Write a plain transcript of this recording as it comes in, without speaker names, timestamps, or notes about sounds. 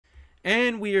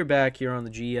And we are back here on the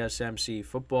GSMC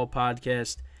Football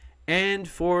Podcast. And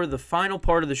for the final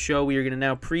part of the show, we are going to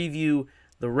now preview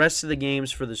the rest of the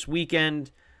games for this weekend.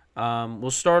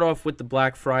 We'll start off with the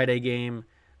Black Friday game,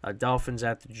 Dolphins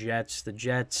at the Jets. The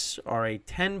Jets are a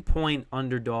 10-point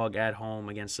underdog at home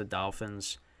against the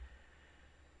Dolphins.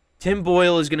 Tim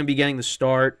Boyle is going to be getting the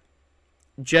start.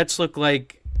 Jets look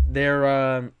like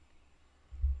they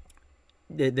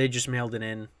just mailed it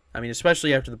in. I mean,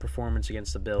 especially after the performance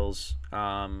against the Bills.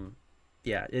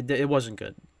 It wasn't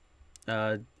good.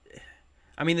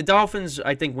 I mean, the Dolphins,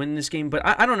 I think, win this game, but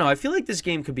I don't know. I feel like this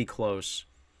game could be close.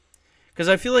 Because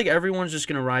I feel like everyone's just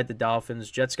going to ride the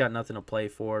Dolphins. Jets got nothing to play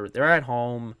for. They're at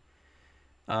home.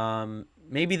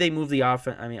 Maybe they move the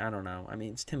offense. I mean, I don't know. I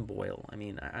mean, it's Tim Boyle. I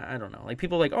mean, I don't know. Like,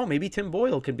 people are like, oh, maybe Tim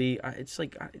Boyle could be. It's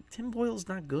like, Tim Boyle's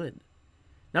not good.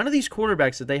 None of these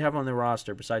quarterbacks that they have on their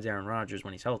roster, besides Aaron Rodgers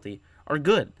when he's healthy, are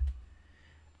good.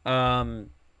 So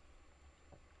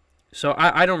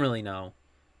I don't really know.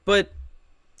 But,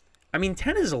 I mean,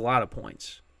 10 is a lot of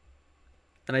points.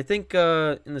 And I think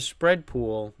in the spread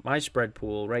pool, my spread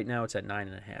pool, right now it's at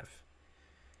 9.5.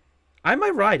 I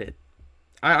might ride it.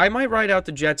 I might ride out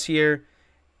the Jets here.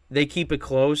 They keep it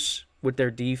close with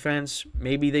their defense.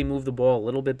 Maybe they move the ball a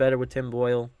little bit better with Tim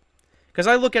Boyle. Because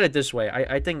I look at it this way.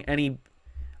 I think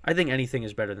anything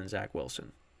is better than Zach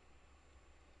Wilson.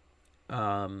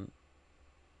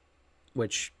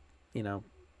 Which, you know,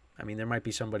 I mean, there might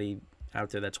be somebody out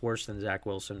there that's worse than Zach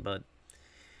Wilson, but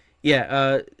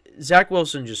yeah, Zach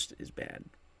Wilson just is bad.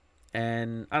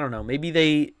 And I don't know, maybe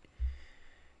they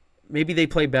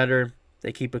play better,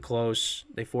 they keep it close,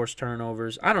 they force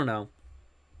turnovers. I don't know.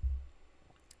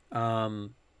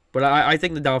 But I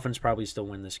think the Dolphins probably still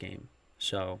win this game.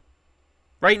 So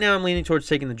right now I'm leaning towards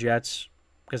taking the Jets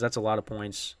because that's a lot of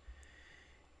points.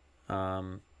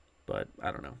 But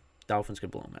I don't know. Dolphins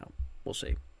could blow them out. We'll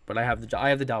see. But I have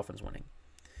the Dolphins winning.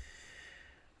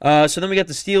 So then we got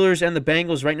the Steelers and the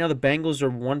Bengals. Right now the Bengals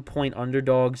are 1-point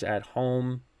underdogs at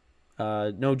home.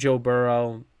 No Joe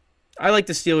Burrow. I like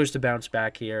the Steelers to bounce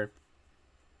back here.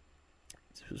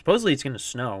 Supposedly it's going to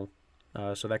snow,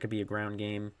 so that could be a ground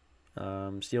game.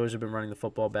 Steelers have been running the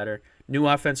football better. New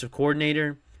offensive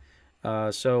coordinator.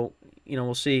 So, you know,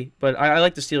 we'll see. But I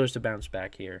like the Steelers to bounce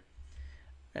back here.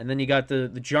 And then you got the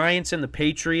Giants and the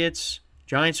Patriots.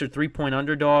 Giants are 3-point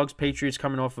underdogs. Patriots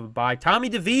coming off of a bye. Tommy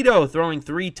DeVito throwing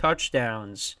 3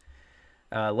 touchdowns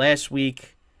last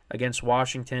week against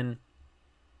Washington.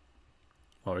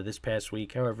 Or this past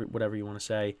week, whatever you want to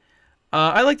say.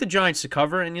 I like the Giants to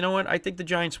cover, and you know what? I think the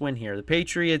Giants win here. The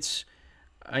Patriots,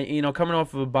 coming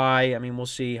off of a bye, I mean, we'll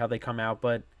see how they come out.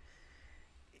 But,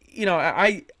 you know,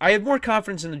 I have more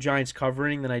confidence in the Giants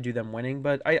covering than I do them winning.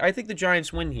 But I think the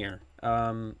Giants win here.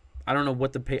 I don't know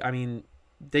what the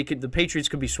Patriots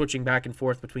could be switching back and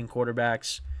forth between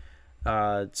quarterbacks.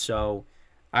 So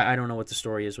I don't know what the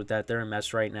story is with that. They're a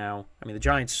mess right now. I mean, the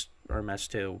Giants are a mess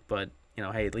too. But, you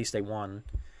know, hey, at least they won.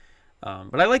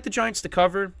 But I like the Giants to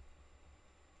cover.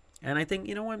 And I think,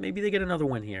 you know what, maybe they get another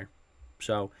win here.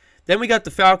 So then we got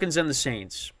the Falcons and the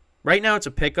Saints. Right now it's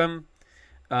a pick'em.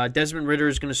 Desmond Ridder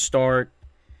is going to start.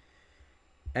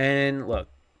 And look,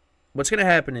 what's going to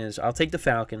happen is I'll take the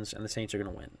Falcons and the Saints are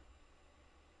going to win.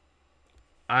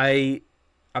 I'm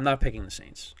not picking the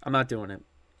Saints. I'm not doing it.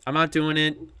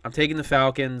 I'm taking the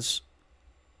Falcons.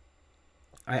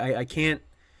 I can't.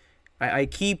 I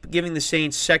keep giving the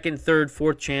Saints second, third,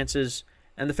 fourth chances.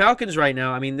 And the Falcons right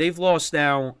now, I mean, they've lost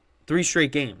now 3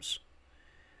 straight games.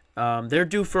 They're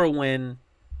due for a win.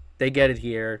 They get it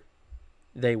here.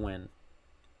 They win.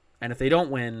 And if they don't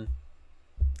win,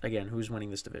 again, who's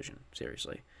winning this division?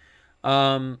 Seriously.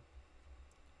 Well,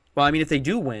 I mean, if they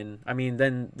do win, I mean,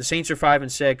 then the Saints are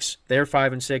 5-6. They're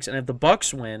 5-6. And if the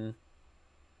Bucks win,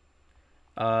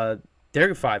 they're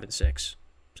 5-6.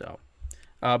 So,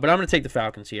 but I'm going to take the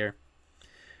Falcons here.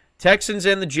 Texans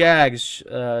and the Jags.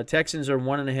 Texans are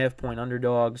 1.5-point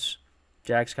underdogs.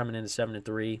 Jags coming in at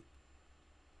 7-3.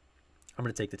 I'm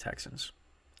going to take the Texans.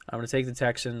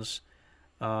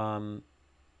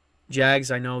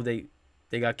 Jags, I know they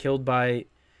got killed by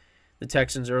the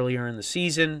Texans earlier in the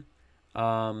season.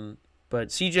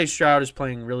 But C.J. Stroud is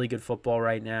playing really good football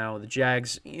right now. The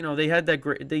Jags, you know, they had that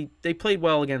great. They played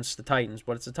well against the Titans,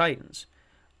 but it's the Titans.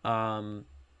 You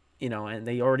know, and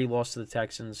they already lost to the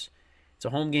Texans. It's a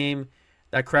home game.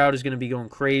 That crowd is going to be going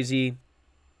crazy.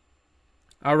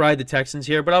 I'll ride the Texans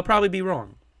here, but I'll probably be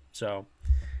wrong. So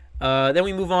then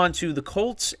we move on to the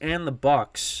Colts and the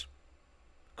Bucks.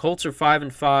 Colts are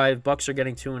 5-5. Bucks are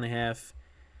getting 2.5.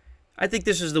 I think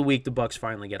this is the week the Bucks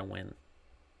finally get a win.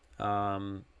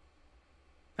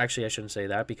 Actually, I shouldn't say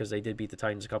that because they did beat the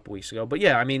Titans a couple weeks ago. But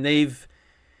yeah, I mean, they've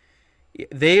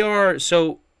They are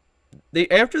so they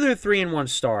after their 3-1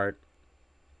 start,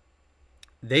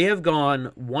 they have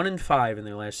gone 1-5 in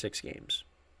their last 6 games.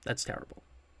 That's terrible.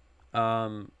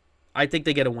 I think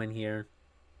they get a win here.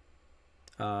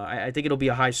 I think it'll be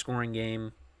a high-scoring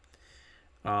game.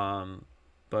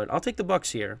 But I'll take the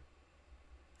Bucks here,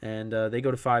 and they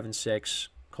go to 5-6.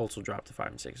 Colts will drop to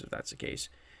 5-6 if that's the case.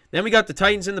 Then we got the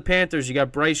Titans and the Panthers. You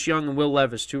got Bryce Young and Will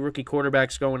Levis, 2 rookie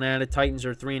quarterbacks going at it. Titans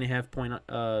are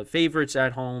 3.5-point favorites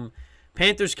at home.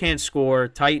 Panthers can't score.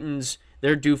 Titans,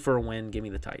 they're due for a win. Give me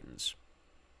the Titans.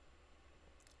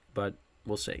 But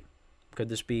we'll see. Could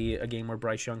this be a game where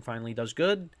Bryce Young finally does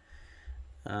good?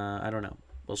 I don't know.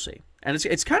 We'll see. And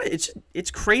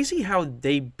it's crazy how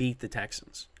they beat the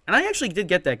Texans. And I actually did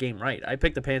get that game right. I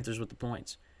picked the Panthers with the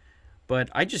points, but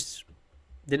I just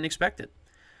didn't expect it.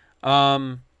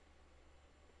 But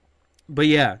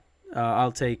yeah,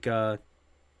 I'll take the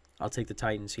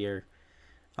Titans here.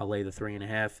 I'll lay the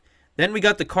 3.5. Then we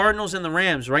got the Cardinals and the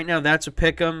Rams. Right now, that's a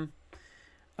pick 'em.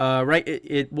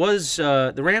 It was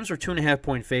the Rams were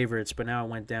 2.5-point favorites, but now it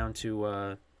went down to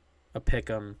a pick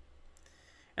 'em.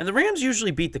 And the Rams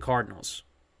usually beat the Cardinals.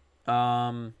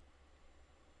 I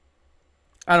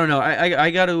don't know.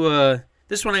 I got to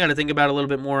this one I got to think about a little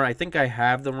bit more. I think I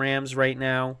have the Rams right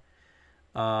now,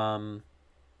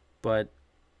 but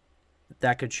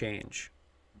that could change.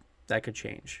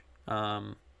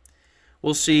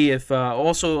 We'll see if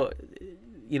also,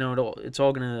 it's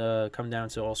all gonna come down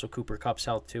to also Cooper Kupp's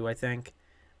health too. I think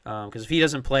because if he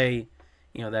doesn't play,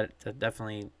 that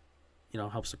definitely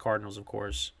helps the Cardinals, of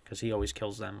course, because he always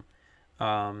kills them.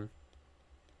 So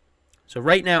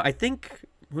right now, I think,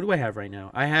 who do I have right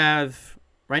now? I have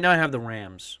the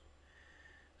Rams.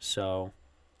 So,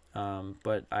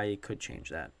 but I could change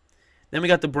that. Then we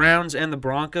got the Browns and the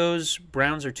Broncos.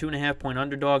 Browns are 2.5-point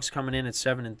underdogs coming in at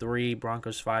 7-3.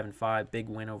 Broncos 5-5. Big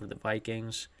win over the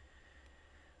Vikings.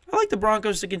 I like the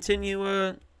Broncos to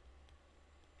continue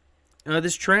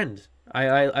this trend.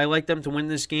 I like them to win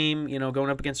this game. Going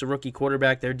up against a rookie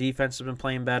quarterback, their defense has been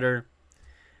playing better.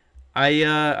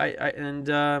 Russell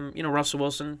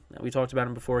Wilson, we talked about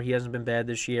him before. He hasn't been bad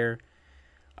this year.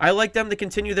 I like them to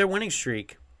continue their winning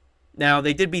streak. Now,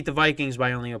 they did beat the Vikings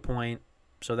by only a point,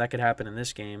 so that could happen in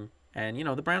this game. And,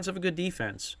 the Browns have a good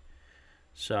defense.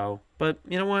 So, but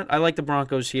you know what? I like the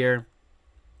Broncos here.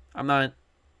 I'm not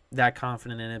that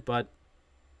confident in it, but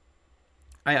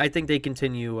I think they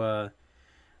continue. I'm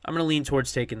going to lean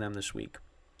towards taking them this week.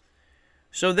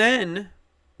 So then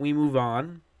we move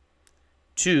on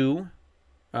to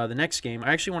the next game.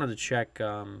 I actually wanted to check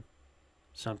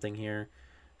something here.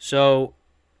 So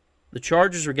the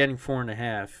Chargers are getting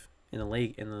 4.5 in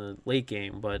the late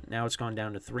game, but now it's gone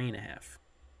down to 3.5.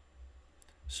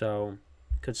 So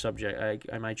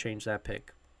I might change that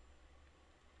pick,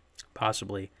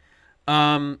 possibly.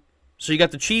 So you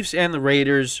got the Chiefs and the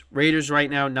Raiders. Raiders right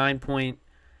now 9-point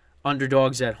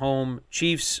underdogs at home.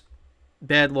 Chiefs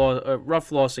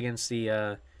rough loss against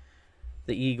the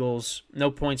Eagles.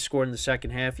 No points scored in the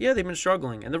second half. Yeah, they've been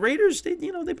struggling. And the Raiders, they've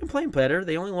been playing better.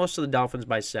 They only lost to the Dolphins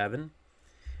by 7.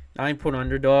 9-point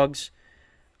underdogs.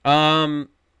 I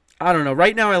don't know.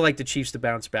 Right now, I like the Chiefs to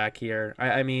bounce back here.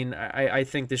 I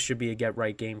think this should be a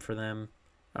get-right game for them.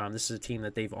 This is a team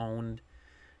that they've owned.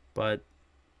 But,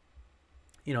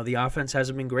 the offense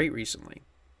hasn't been great recently.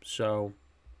 So,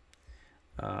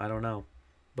 I don't know.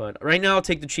 But right now, I'll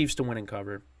take the Chiefs to win and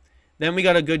cover. Then we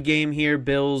got a good game here,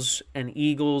 Bills and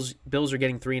Eagles. Bills are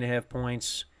getting 3.5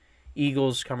 points.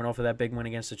 Eagles coming off of that big win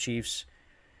against the Chiefs.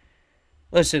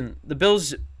 Listen, the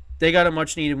Bills, they got a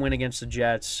much-needed win against the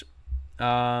Jets.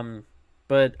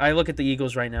 But I look at the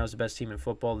Eagles right now as the best team in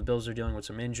football. The Bills are dealing with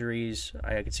some injuries.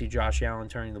 I could see Josh Allen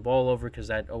turning the ball over because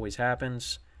that always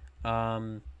happens.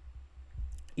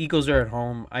 Eagles are at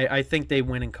home. I think they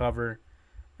win and cover.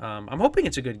 I'm hoping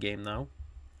it's a good game, though.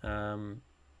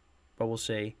 But we'll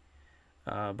see.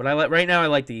 But right now I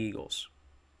like the Eagles.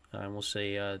 We'll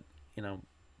see, what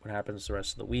happens the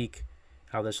rest of the week,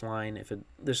 how this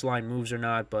line moves or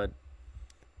not. But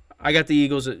I got the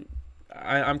Eagles.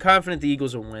 I'm confident the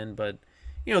Eagles will win, but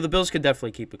the Bills could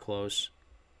definitely keep it close.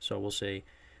 So we'll see.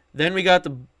 Then we got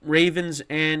the Ravens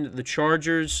and the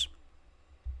Chargers.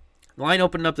 The line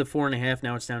opened up to 4.5.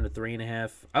 Now it's down to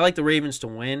 3.5. I like the Ravens to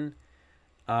win.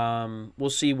 We'll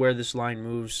see where this line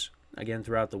moves again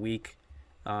throughout the week.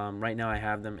 Right now I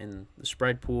have them in the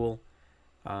spread pool.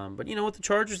 But with the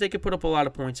Chargers, they could put up a lot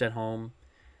of points at home.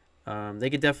 They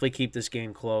could definitely keep this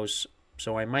game close.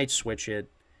 So I might switch it.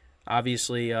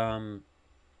 Obviously, the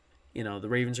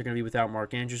Ravens are going to be without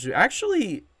Mark Andrews, who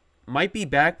actually might be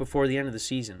back before the end of the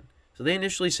season. So they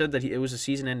initially said that it was a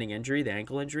season-ending injury, the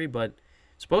ankle injury, but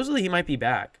supposedly he might be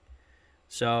back.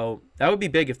 So that would be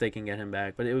big if they can get him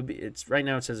back. But it's right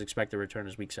now it says expected return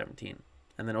is week 17.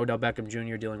 And then Odell Beckham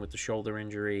Jr. dealing with the shoulder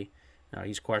injury.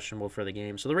 He's questionable for the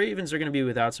game. So the Ravens are going to be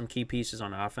without some key pieces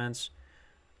on offense.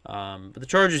 But the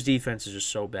Chargers defense is just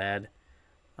so bad.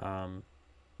 But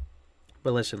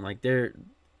listen, like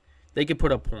they could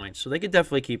put up points, so they could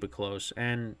definitely keep it close.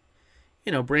 And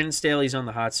Brandon Staley's on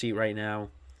the hot seat right now.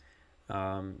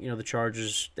 The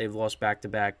Chargers, they've lost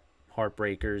back-to-back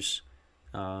heartbreakers.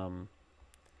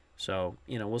 So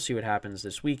we'll see what happens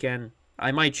this weekend.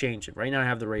 I might change it. Right now I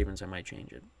have the Ravens. I might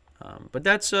change it. But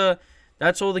that's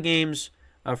all the games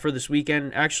for this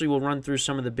weekend. Actually, we'll run through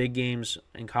some of the big games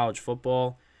in college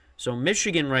football. So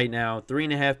Michigan right now,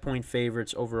 3.5-point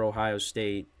favorites over Ohio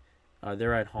State.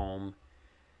 They're at home.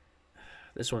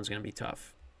 This one's going to be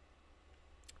tough.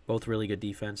 Both really good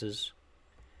defenses.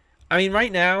 I mean,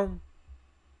 right now,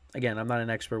 again, I'm not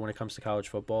an expert when it comes to college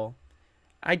football.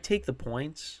 I'd take the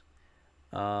points.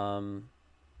 Now,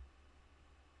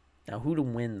 who to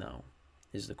win, though,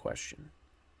 is the question.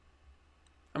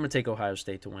 I'm going to take Ohio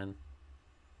State to win.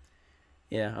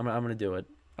 Yeah, I'm going to do it.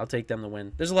 I'll take them to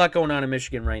win. There's a lot going on in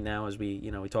Michigan right now, as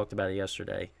we talked about it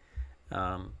yesterday.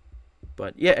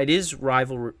 But, yeah, it is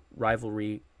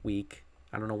rivalry week.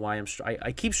 I don't know why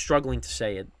I keep struggling to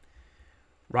say it.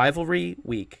 Rivalry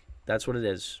week. That's what it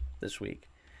is this week.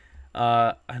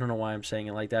 I don't know why I'm saying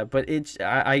it like that, but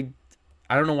I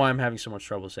don't know why I'm having so much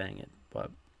trouble saying it.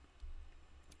 But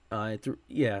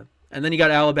yeah, and then you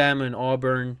got Alabama and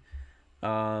Auburn.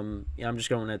 I'm just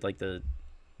going at like the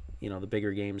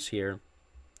bigger games here.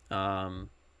 They're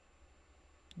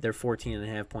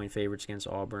 14.5-point favorites against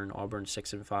Auburn. Auburn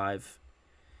 6-5.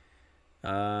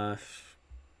 I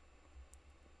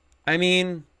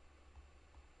mean,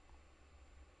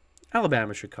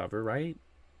 Alabama should cover, right?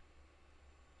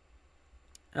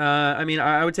 I mean,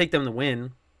 I would take them to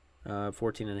win,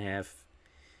 14.5.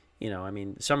 I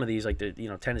mean, some of these, like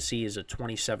Tennessee is a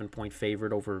 27-point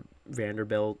favorite over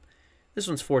Vanderbilt. This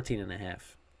one's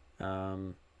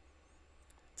 14.5.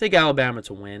 Take Alabama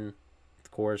to win,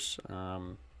 of course.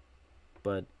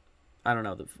 But I don't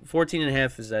know. The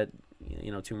 14.5, is that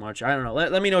too much? I don't know.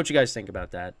 Let me know what you guys think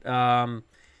about that.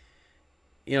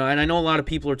 And I know a lot of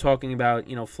people are talking about,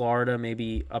 Florida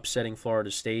maybe upsetting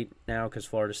Florida State now because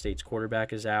Florida State's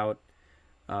quarterback is out.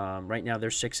 Right now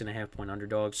they're 6.5-point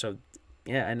underdogs. So,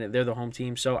 yeah, and they're the home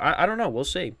team. So, I don't know. We'll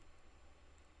see.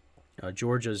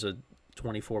 Georgia's a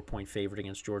 24-point favorite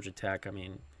against Georgia Tech. I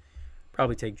mean,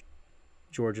 probably take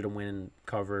Georgia to win and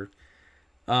cover.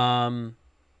 Then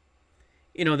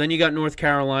you got North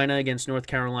Carolina against North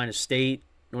Carolina State.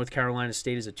 North Carolina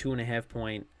State is a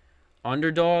 2.5-point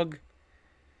underdog.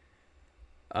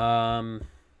 Yeah,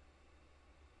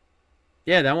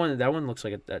 that one looks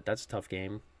like that's a tough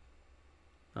game.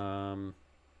 I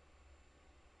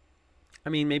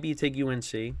mean, maybe you take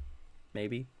UNC,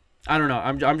 maybe. I don't know.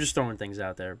 I'm just throwing things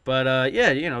out there, but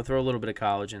yeah, throw a little bit of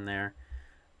college in there,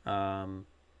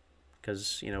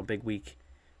 because big week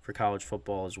for college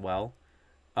football as well.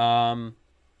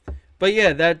 But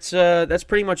yeah, that's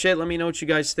pretty much it. Let me know what you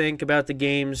guys think about the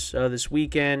games this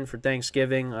weekend for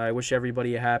Thanksgiving. I wish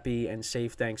everybody a happy and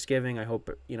safe Thanksgiving. I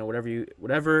hope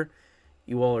whatever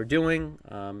you all are doing,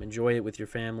 enjoy it with your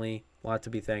family. A lot to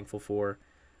be thankful for.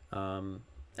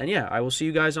 And yeah, I will see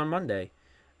you guys on Monday.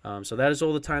 So that is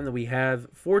all the time that we have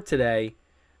for today.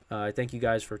 I thank you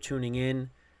guys for tuning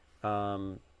in.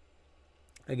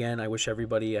 Again, I wish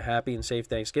everybody a happy and safe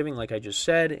Thanksgiving. Like I just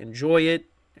said, enjoy it.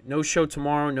 No show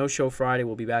tomorrow, no show Friday.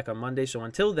 We'll be back on Monday. So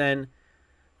until then,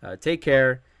 take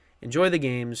care, enjoy the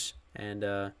games, and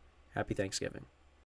happy Thanksgiving.